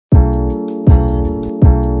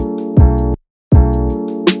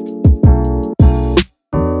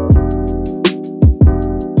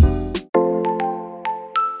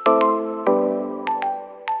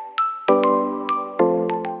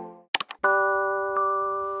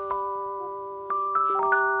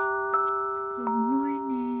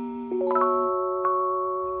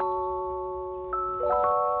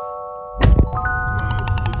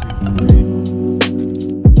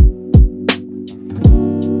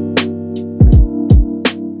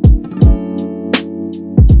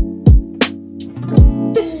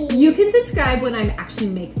subscribe when I actually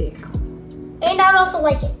make the account. And I would also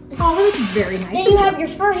like it. Oh, that's very nice. Then you have your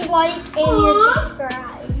first like and your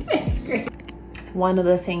subscribe. Thanks, great. One of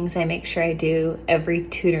the things I make sure I do every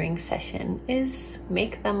tutoring session is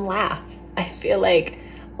make them laugh. I feel like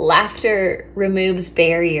laughter removes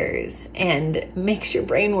barriers and makes your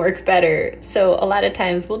brain work better. So a lot of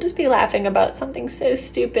times we'll just be laughing about something so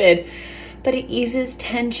stupid, but it eases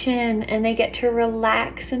tension and they get to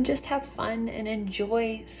relax and just have fun and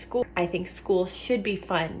enjoy school. I think school should be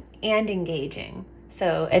fun and engaging.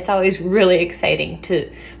 So it's always really exciting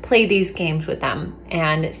to play these games with them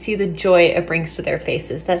and see the joy it brings to their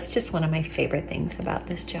faces. That's just one of my favorite things about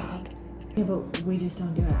this job. Yeah, but we just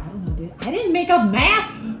don't do it. I don't know, dude. I didn't make up math.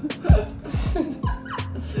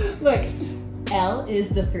 Look, L is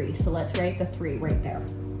the 3, so let's write the 3 right there.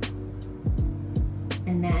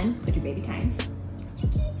 And then put your baby times.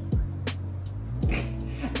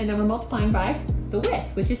 And then we're multiplying by the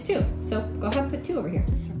width, which is 2. So go ahead and put 2 over here.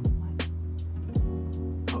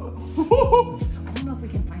 I don't know if we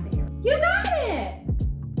can find the arrow. You got it!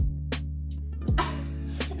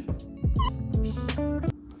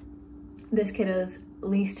 This kiddo's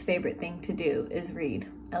least favorite thing to do is read.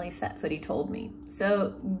 At least that's what he told me.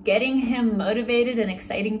 So getting him motivated and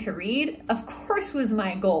exciting to read, of course, was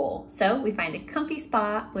my goal. So we find a comfy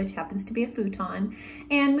spot, which happens to be a futon,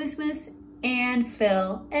 and Moose Moose and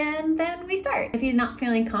Phil, and then we start. If he's not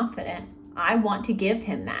feeling confident, I want to give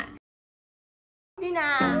him that.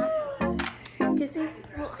 Nina. Kisses.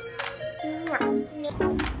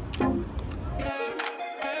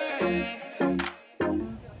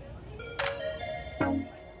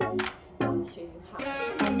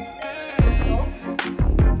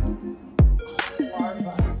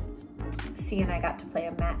 C and I got to play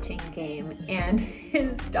a matching game, and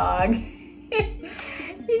his dog,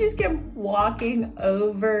 he just kept walking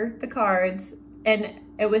over the cards, and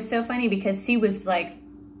it was so funny because C was like,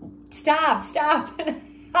 stop, stop.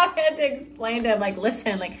 I had to explain to him, like,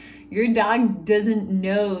 listen, like, your dog doesn't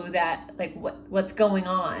know that, like, what's going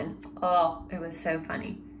on. Oh, it was so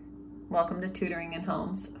funny. Welcome to tutoring in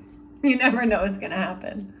homes. You never know what's gonna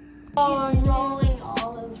happen. She's rolling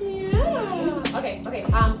all over. Yeah. Okay, 2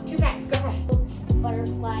 facts, go ahead.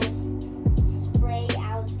 Butterflies spray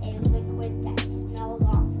out a liquid that smells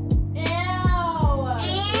awful. Ew.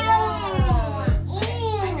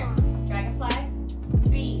 Dragonfly.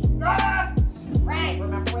 B. Right.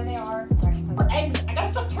 Remember where they are. Or eggs. I gotta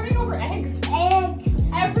stop turning over eggs. Eggs.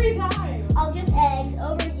 Every time. Oh, just eggs.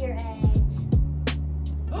 Over here, eggs.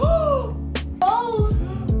 Oh! Oh!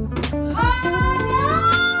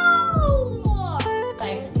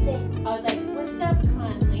 Like, I was like, what's up,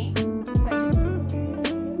 Conley?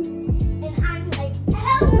 And I'm like,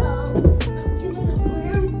 hello. I'm doing a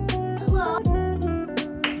worm. Hello.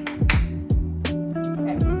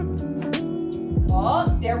 Okay. Oh,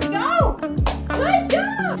 there we go. Good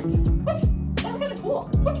job. What? That's kind of cool.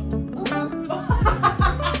 What?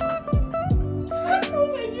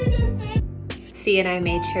 C and I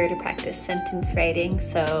made sure to practice sentence writing,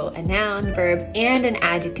 so a noun, verb, and an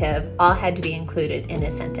adjective all had to be included in a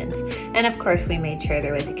sentence. And of course, we made sure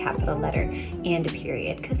there was a capital letter and a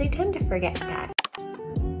period, because they tend to forget that.